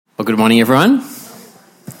Well, good morning, everyone.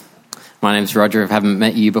 My name's Roger. If I haven't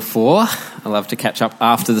met you before, I love to catch up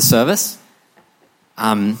after the service.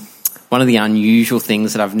 One of the unusual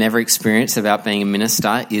things that I've never experienced about being a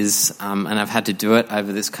minister is, and I've had to do it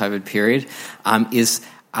over this COVID period, is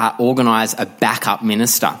organise a backup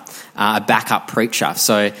minister, a backup preacher.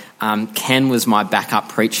 So Ken was my backup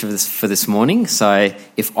preacher for this morning. So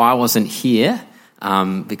if I wasn't here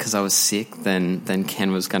because I was sick, then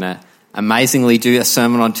Ken was going to amazingly do a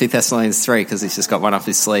sermon on 2 Thessalonians 3 because he's just got one up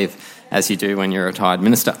his sleeve, as you do when you're a retired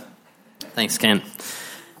minister. Thanks, Ken.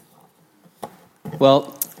 Well,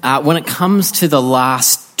 when it comes to the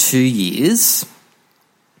last 2 years,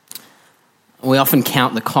 we often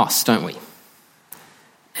count the cost, don't we?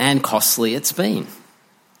 And costly it's been.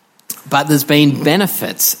 But there's been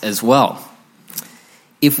benefits as well.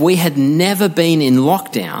 If we had never been in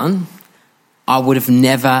lockdown, I would have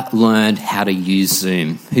never learned how to use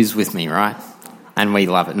Zoom. Who's with me, right? And we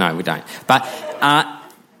love it. No, we don't. But now,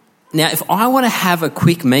 if I want to have a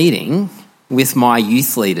quick meeting with my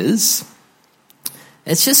youth leaders,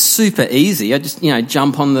 it's just super easy. I just,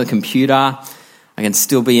 jump on the computer. I can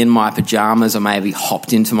still be in my pajamas or maybe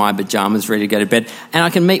hopped into my pajamas ready to go to bed, and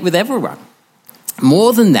I can meet with everyone.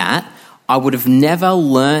 More than that, I would have never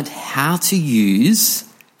learnt how to use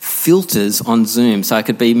filters on Zoom, so I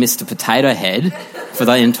could be Mr. Potato Head for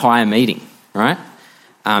the entire meeting, right?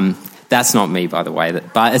 That's not me, by the way,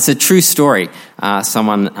 but it's a true story.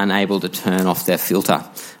 Someone unable to turn off their filter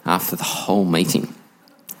for the whole meeting.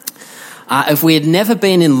 If we had never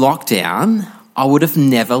been in lockdown, I would have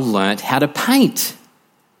never learnt how to paint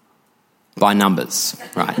by numbers,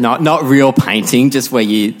 right? Not real painting, just where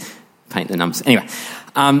you paint the numbers. Anyway,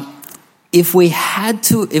 if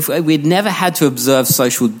we'd never had to observe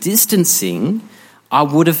social distancing, I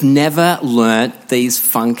would have never learnt these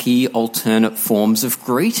funky alternate forms of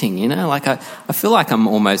greeting. I feel like I'm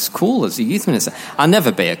almost cool as a youth minister. I'll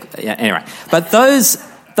never be anyway. But those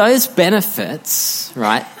benefits,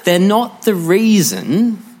 right? They're not the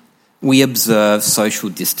reason we observe social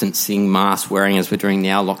distancing, mask wearing as we're doing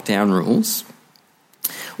now, lockdown rules.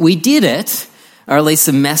 We did it, or at least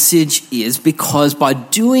the message is, because by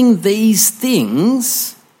doing these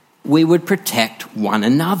things, we would protect one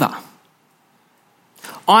another.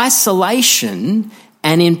 Isolation,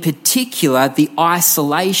 and in particular the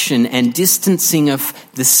isolation and distancing of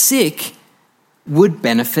the sick, would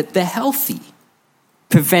benefit the healthy,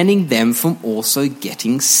 preventing them from also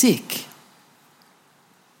getting sick.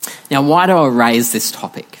 Now, why do I raise this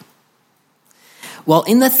topic? Well,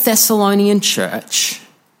 in the Thessalonian church,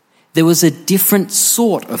 there was a different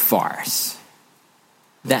sort of virus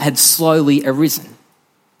that had slowly arisen.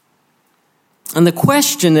 And the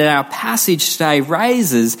question that our passage today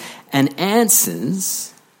raises and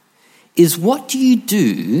answers is, what do you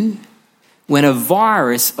do when a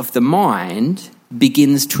virus of the mind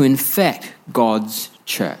begins to infect God's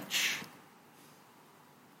church?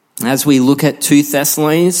 As we look at 2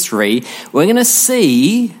 Thessalonians 3, we're going to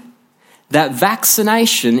see that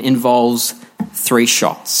vaccination involves 3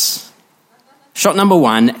 shots. Shot number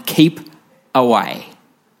 1, keep away.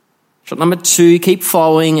 Shot number 2, keep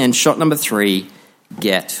following. And shot number 3,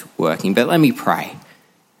 get working. But let me pray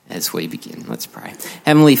as we begin. Let's pray.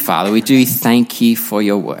 Heavenly Father, we do thank you for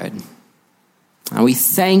your word. And we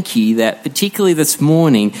thank you that particularly this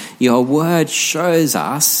morning, your word shows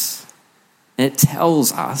us, and it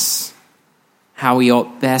tells us how we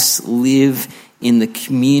ought best live in the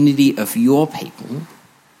community of your people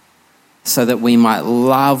so that we might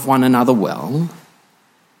love one another well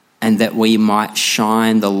and that we might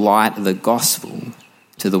shine the light of the gospel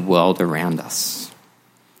to the world around us.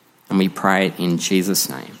 And we pray it in Jesus'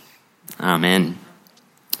 name. Amen.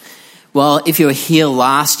 Well, if you were here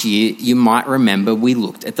last year, you might remember we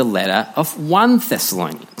looked at the letter of 1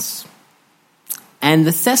 Thessalonians. And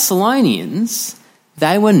the Thessalonians,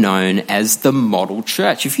 they were known as the model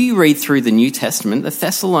church. If you read through the New Testament, the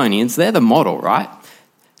Thessalonians, they're the model, right?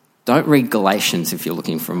 Don't read Galatians if you're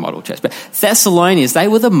looking for a model church. But Thessalonians, they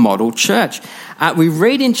were the model church. We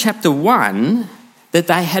read in chapter 1 that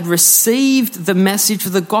they had received the message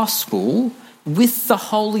of the gospel with the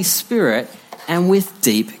Holy Spirit and with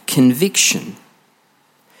deep conviction.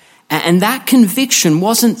 And that conviction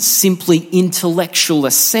wasn't simply intellectual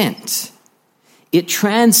assent. It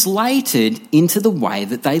translated into the way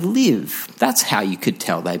that they live. That's how you could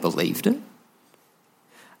tell they believed it.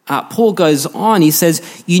 Paul goes on, he says,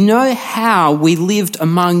 "You know how we lived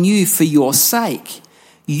among you for your sake.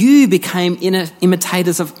 You became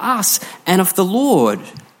imitators of us and of the Lord."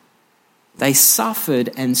 They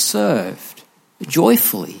suffered and served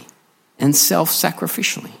joyfully and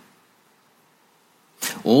self-sacrificially.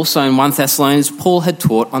 Also in 1 Thessalonians, Paul had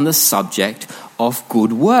taught on the subject of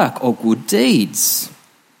good work or good deeds.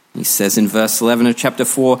 He says in verse 11 of chapter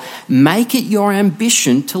 4, make it your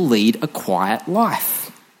ambition to lead a quiet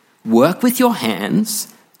life. Work with your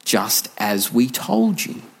hands just as we told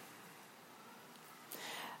you.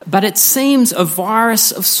 But it seems a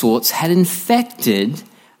virus of sorts had infected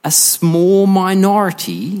a small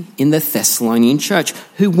minority in the Thessalonian church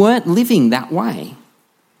who weren't living that way.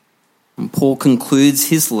 And Paul concludes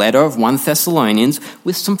his letter of 1 Thessalonians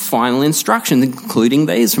with some final instructions, including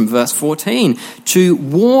these from verse 14, to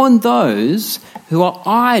warn those who are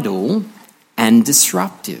idle and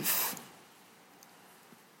disruptive.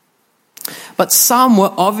 But some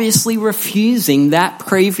were obviously refusing that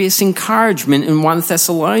previous encouragement in 1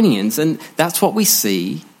 Thessalonians, and that's what we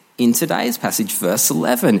see in today's passage, verse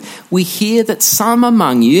 11. We hear that some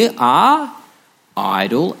among you are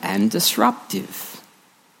idle and disruptive.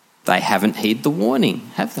 They haven't heeded the warning,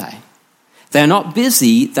 have they? They're not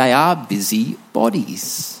busy, they are busy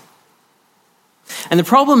bodies. And the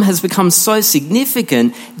problem has become so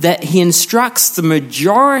significant that he instructs the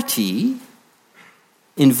majority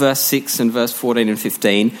in verse 6 and verse 14 and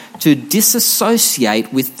 15 to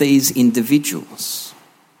disassociate with these individuals.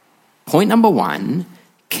 Point number 1,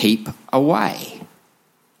 keep away.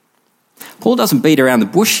 Paul doesn't beat around the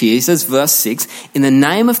bush here. He says, verse 6, in the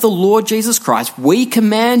name of the Lord Jesus Christ, we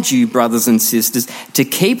command you, brothers and sisters, to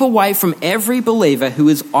keep away from every believer who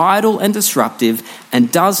is idle and disruptive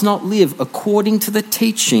and does not live according to the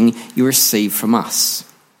teaching you receive from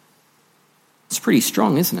us. It's pretty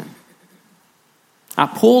strong, isn't it?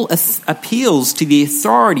 Paul appeals to the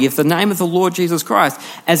authority of the name of the Lord Jesus Christ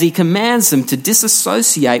as he commands them to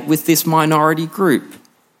disassociate with this minority group.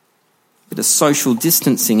 Bit of social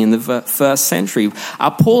distancing in the first century.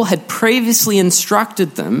 Paul had previously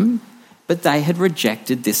instructed them, but they had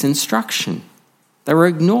rejected this instruction. They were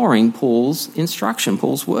ignoring Paul's instruction,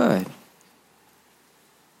 Paul's word.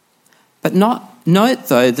 But note,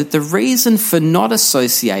 though, that the reason for not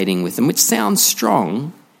associating with them, which sounds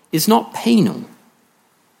strong, is not penal,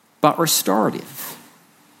 but restorative.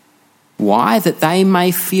 Why? That they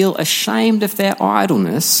may feel ashamed of their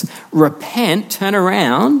idleness, repent, turn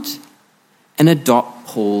around, and adopt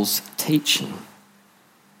Paul's teaching.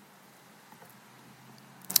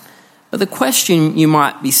 But the question you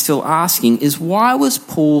might be still asking is, why was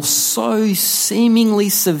Paul so seemingly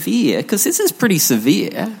severe? Because this is pretty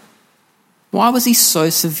severe. Why was he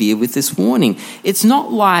so severe with this warning? It's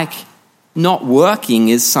not like not working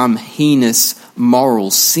is some heinous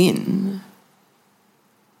moral sin.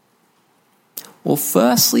 Well,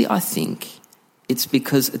 firstly, I think it's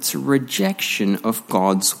because it's a rejection of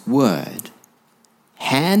God's word,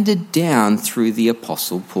 handed down through the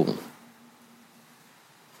Apostle Paul.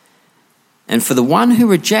 And for the one who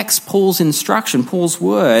rejects Paul's instruction, Paul's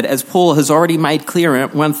word, as Paul has already made clear in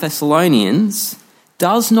 1 Thessalonians,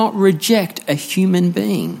 does not reject a human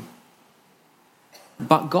being,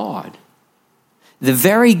 but God, the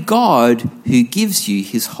very God who gives you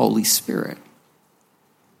his Holy Spirit.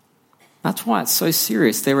 That's why it's so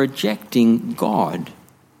serious. They're rejecting God,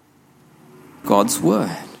 God's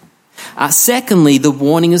word. Secondly, the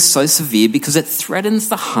warning is so severe because it threatens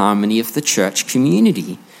the harmony of the church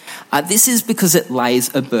community. This is because it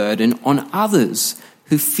lays a burden on others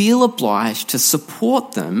who feel obliged to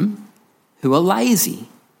support them who are lazy,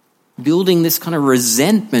 building this kind of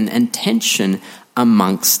resentment and tension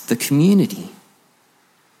amongst the community.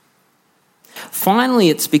 Finally,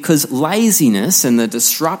 it's because laziness and the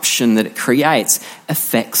disruption that it creates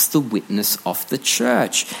affects the witness of the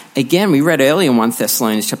church. Again, we read earlier in 1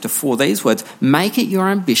 Thessalonians chapter 4 these words, make it your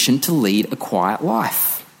ambition to lead a quiet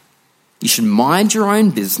life. You should mind your own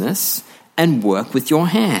business and work with your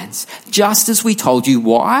hands, just as we told you.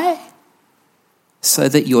 Why? So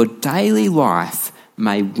that your daily life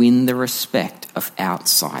may win the respect of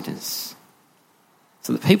outsiders.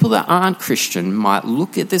 So the people that aren't Christian might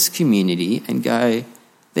look at this community and go,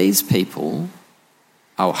 these people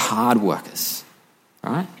are hard workers,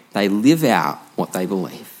 right? They live out what they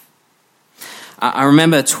believe. I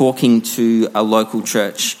remember talking to a local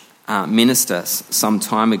church minister some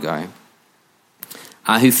time ago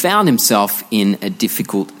who found himself in a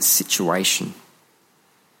difficult situation.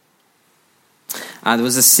 There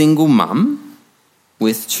was a single mum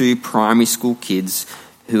with 2 primary school kids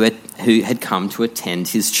who had come to attend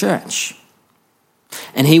his church.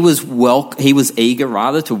 And he was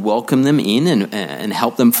eager to welcome them in and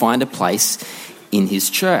help them find a place in his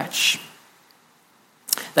church.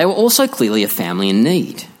 They were also clearly a family in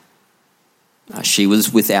need. She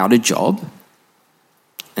was without a job,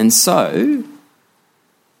 and so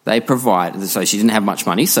So she didn't have much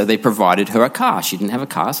money, so they provided her a car. She didn't have a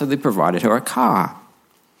car, so they provided her a car.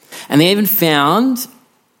 And they even found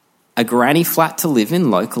a granny flat to live in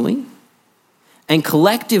locally. And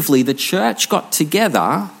collectively, the church got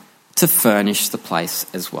together to furnish the place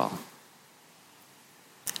as well.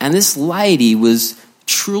 And this lady was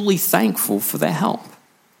truly thankful for their help.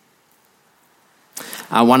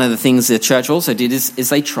 One of the things the church also did is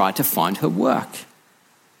they tried to find her work.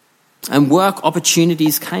 And work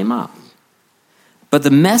opportunities came up. But the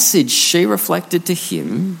message she reflected to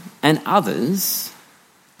him and others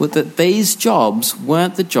was that these jobs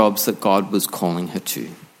weren't the jobs that God was calling her to.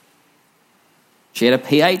 She had a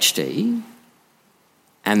PhD,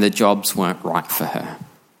 and the jobs weren't right for her.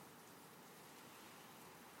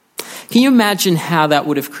 Can you imagine how that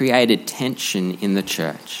would have created tension in the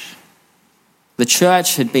church? The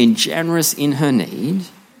church had been generous in her need,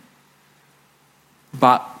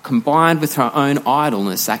 but combined with her own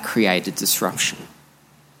idleness, that created disruption.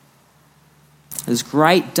 There's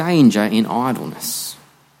great danger in idleness.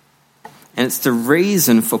 And it's the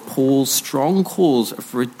reason for Paul's strong calls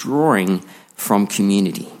of withdrawing from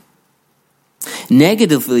community.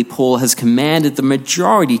 Negatively, Paul has commanded the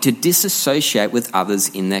majority to disassociate with others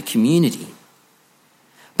in their community.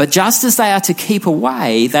 But just as they are to keep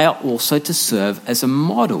away, they are also to serve as a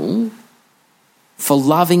model for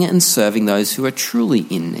loving and serving those who are truly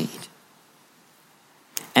in need.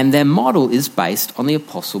 And their model is based on the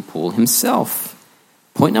Apostle Paul himself.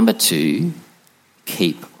 Point number 2,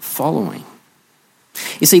 keep following.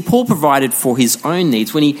 You see, Paul provided for his own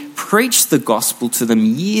needs when he preached the gospel to them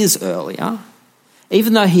years earlier.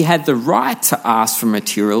 Even though he had the right to ask for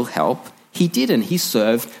material help, he didn't. He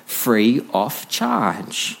served free of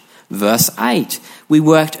charge. Verse 8, we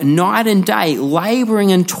worked night and day,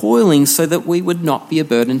 labouring and toiling so that we would not be a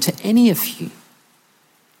burden to any of you. You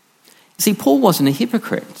see, Paul wasn't a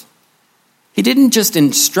hypocrite. He didn't just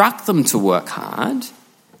instruct them to work hard,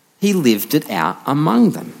 he lived it out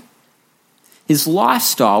among them. His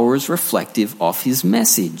lifestyle was reflective of his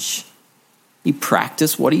message. He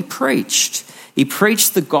practiced what he preached. He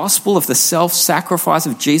preached the gospel of the self-sacrifice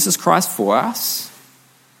of Jesus Christ for us.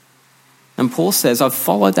 And Paul says, I've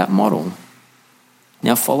followed that model.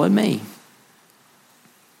 Now follow me.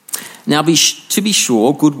 Now, to be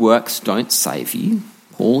sure, good works don't save you.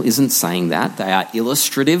 Paul isn't saying that. They are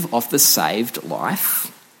illustrative of the saved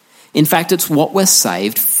life. In fact, it's what we're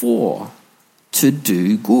saved for, to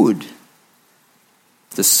do good,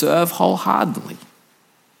 to serve wholeheartedly,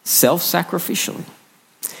 self-sacrificially.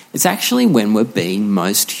 It's actually when we're being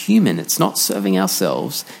most human. It's not serving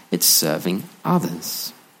ourselves, it's serving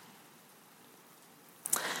others.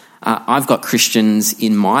 I've got Christians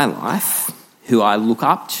in my life who I look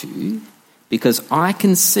up to because I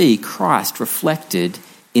can see Christ reflected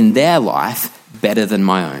in their life better than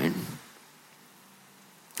my own.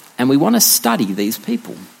 And we want to study these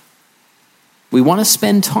people. We want to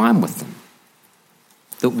spend time with them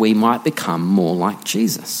that we might become more like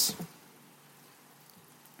Jesus.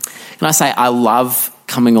 Can I say I love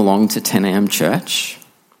coming along to 10 a.m. church?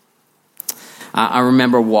 I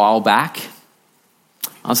remember a while back,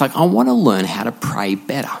 I was like, I want to learn how to pray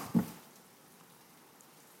better.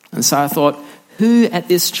 And so I thought, who at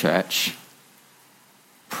this church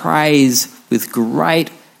prays with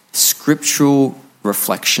great scriptural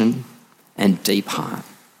reflection and deep heart?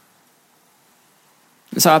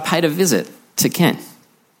 And so I paid a visit to Ken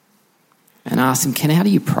and asked him, Ken, how do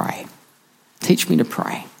you pray? Teach me to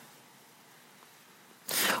pray.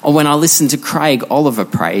 Or when I listened to Craig Oliver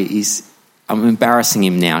pray, I'm embarrassing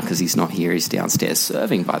him now because he's not here. He's downstairs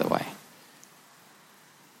serving, by the way.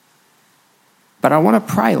 But I want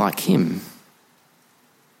to pray like him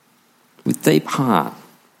with deep heart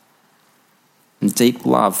and deep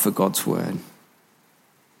love for God's word.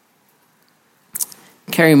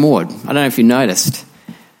 Kerry Maud, I don't know if you noticed,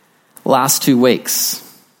 last 2 weeks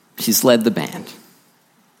she's led the band.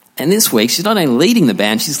 And this week she's not only leading the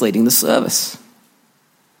band, she's leading the service.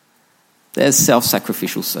 There's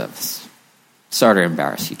self-sacrificial service. Sorry to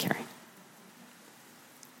embarrass you, Kerry.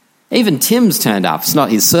 Even Tim's turned up. It's not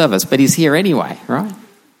his service, but he's here anyway, right?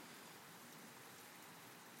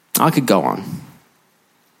 I could go on.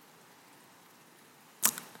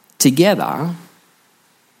 Together,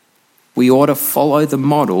 we ought to follow the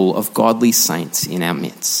model of godly saints in our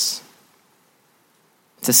midst.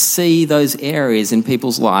 To see those areas in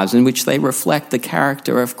people's lives in which they reflect the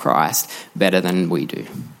character of Christ better than we do.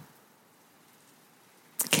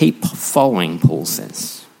 Keep following, Paul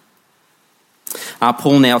says.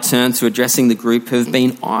 Paul now turns to addressing the group who have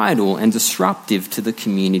been idle and disruptive to the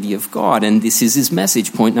community of God. And this is his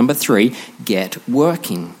message. Point number 3, get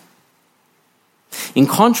working. In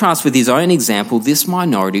contrast with his own example, this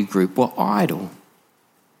minority group were idle.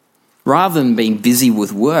 Rather than being busy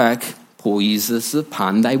with work, Paul uses the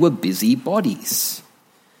pun, they were busy bodies.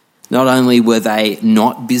 Not only were they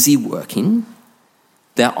not busy working,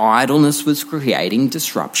 their idleness was creating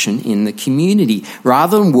disruption in the community.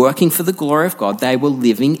 Rather than working for the glory of God, they were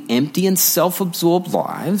living empty and self-absorbed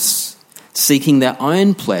lives, seeking their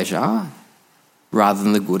own pleasure rather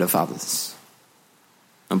than the good of others.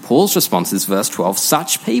 And Paul's response is verse 12,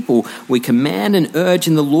 such people we command and urge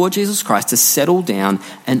in the Lord Jesus Christ to settle down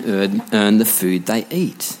and earn the food they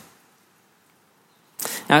eat.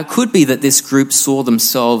 Now, it could be that this group saw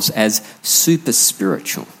themselves as super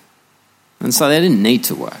spiritual. And so they didn't need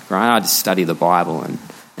to work, right? I just study the Bible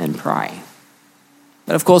and pray.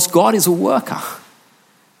 But of course, God is a worker.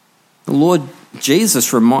 The Lord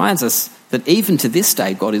Jesus reminds us that even to this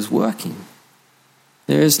day, God is working.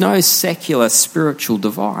 There is no secular spiritual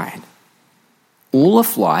divide. All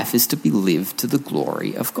of life is to be lived to the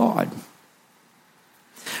glory of God.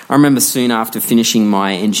 I remember soon after finishing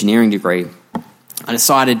my engineering degree, I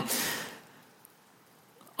decided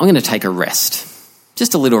I'm going to take a rest.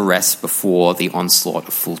 Just a little rest before the onslaught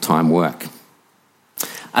of full-time work.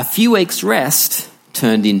 A few weeks' rest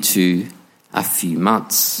turned into a few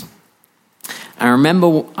months.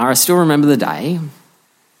 I still remember the day.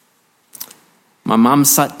 My mum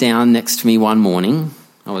sat down next to me one morning.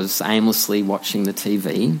 I was aimlessly watching the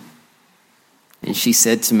TV. And she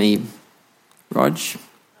said to me, Rog,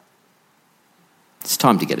 it's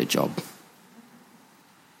time to get a job.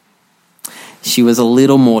 She was a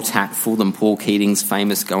little more tactful than Paul Keating's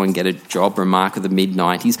famous go and get a job remark of the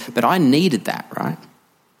mid-90s, but I needed that, right?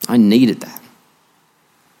 I needed that.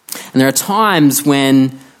 And there are times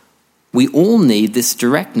when we all need this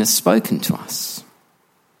directness spoken to us.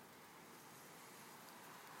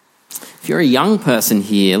 If you're a young person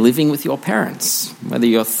here living with your parents, whether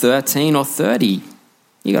you're 13 or 30,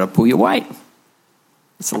 you got to pull your weight.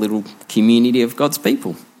 It's a little community of God's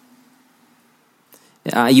people.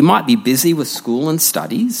 You might be busy with school and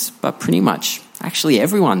studies, but pretty much, actually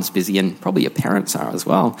everyone's busy, and probably your parents are as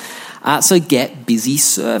well. So get busy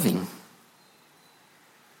serving.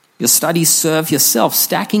 Your studies serve yourself.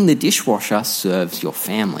 Stacking the dishwasher serves your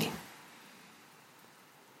family.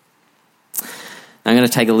 I'm going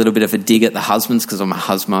to take a little bit of a dig at the husbands because I'm a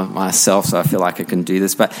husband myself, so I feel like I can do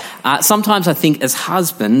this. But sometimes I think as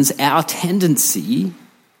husbands, our tendency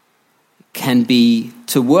can be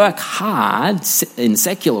to work hard in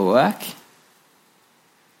secular work,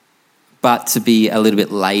 but to be a little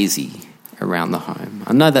bit lazy around the home.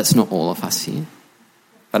 I know that's not all of us here,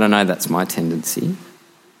 but I know that's my tendency.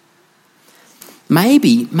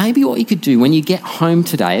 Maybe what you could do when you get home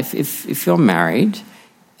today, if you're married,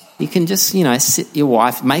 you can just, sit your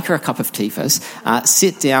wife, make her a cup of tea first,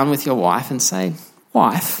 sit down with your wife and say,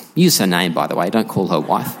 wife, use her name, by the way, don't call her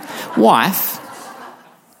wife. Wife,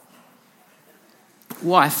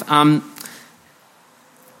 am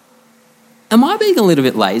I being a little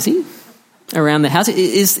bit lazy around the house?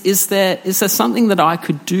 Is there something that I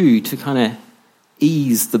could do to kind of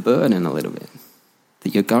ease the burden a little bit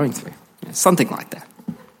that you're going through? Something like that.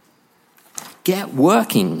 Get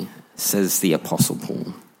working, says the Apostle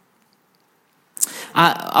Paul.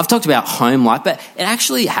 I've talked about home life, but it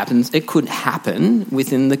actually happens. It could happen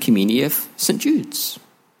within the community of St. Jude's,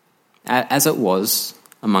 as it was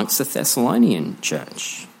amongst the Thessalonian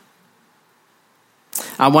church.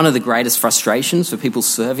 One of the greatest frustrations for people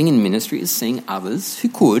serving in ministry is seeing others who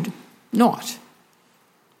could not.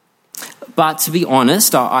 But to be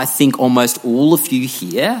honest, I think almost all of you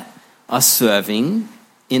here are serving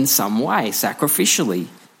in some way, sacrificially.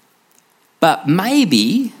 But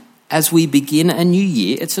maybe as we begin a new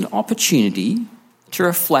year, it's an opportunity to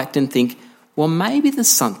reflect and think, well, maybe there's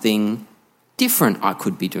something different I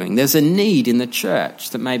could be doing. There's a need in the church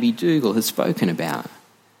that maybe Dougal has spoken about.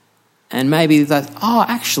 And maybe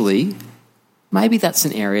maybe that's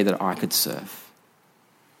an area that I could serve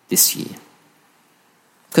this year.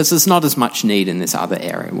 Because there's not as much need in this other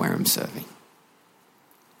area where I'm serving.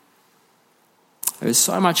 There's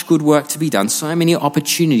so much good work to be done, so many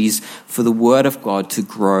opportunities for the Word of God to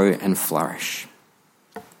grow and flourish.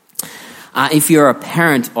 If you're a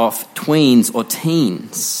parent of tweens or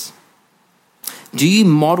teens, do you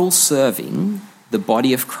model serving the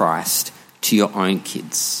body of Christ to your own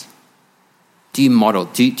kids? Do you model?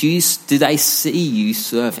 Do they see you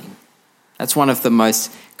serving? That's one of the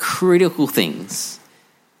most critical things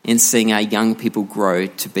in seeing our young people grow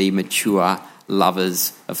to be mature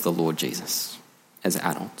lovers of the Lord Jesus as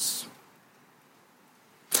adults.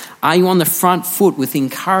 Are you on the front foot with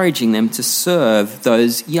encouraging them to serve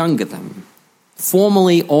those younger than them,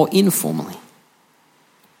 formally or informally?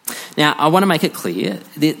 Now, I want to make it clear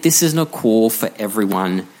that this isn't a call for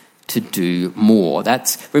everyone to do more.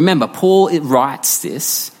 Remember, Paul writes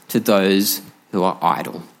this to those who are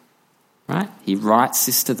idle, right? He writes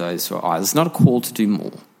this to those who are idle. It's not a call to do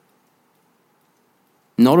more.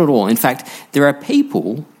 Not at all. In fact, there are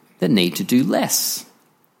people that need to do less.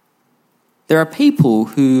 There are people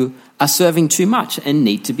who are serving too much and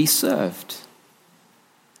need to be served.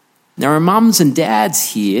 There are mums and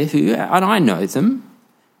dads here who, and I know them,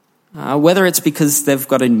 whether it's because they've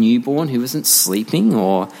got a newborn who isn't sleeping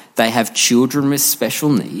or they have children with special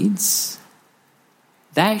needs,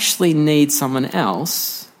 they actually need someone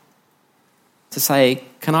else to say,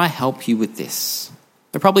 can I help you with this?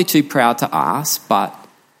 They're probably too proud to ask, but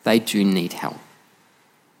they do need help.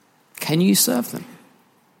 Can you serve them?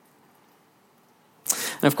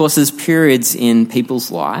 And of course, there's periods in people's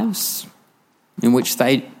lives in which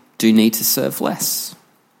they do need to serve less.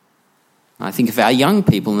 I think of our young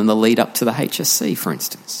people in the lead up to the HSC, for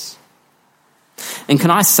instance. And can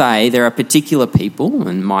I say there are particular people,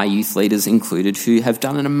 and my youth leaders included, who have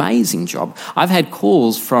done an amazing job. I've had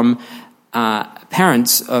calls from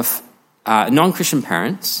parents of non-Christian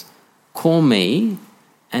parents call me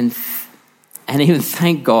and even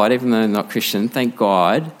thank God, even though they're not Christian, thank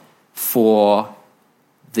God for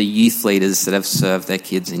the youth leaders that have served their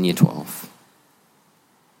kids in Year 12.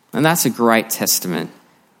 And that's a great testament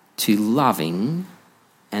to loving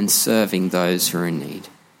and serving those who are in need.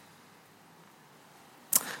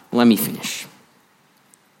 Let me finish.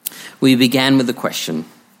 We began with the question,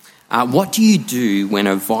 what do you do when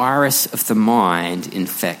a virus of the mind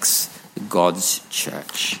infects God's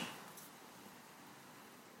church?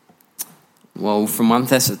 Well, from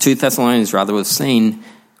 2 Thessalonians, we've seen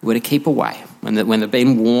we're to keep away. When they've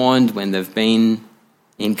been warned, when they've been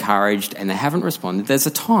encouraged and they haven't responded, there's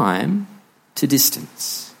a time to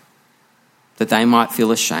distance, that they might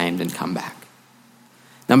feel ashamed and come back.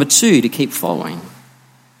 Number 2, to keep following.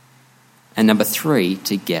 And number 3,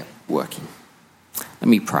 to get working. Let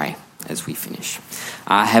me pray as we finish.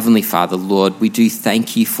 Heavenly Father, Lord, we do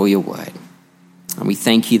thank you for your word. And we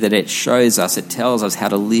thank you that it shows us, it tells us how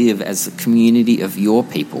to live as a community of your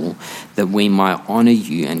people, that we might honour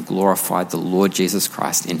you and glorify the Lord Jesus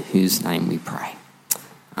Christ, in whose name we pray.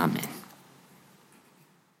 Amen.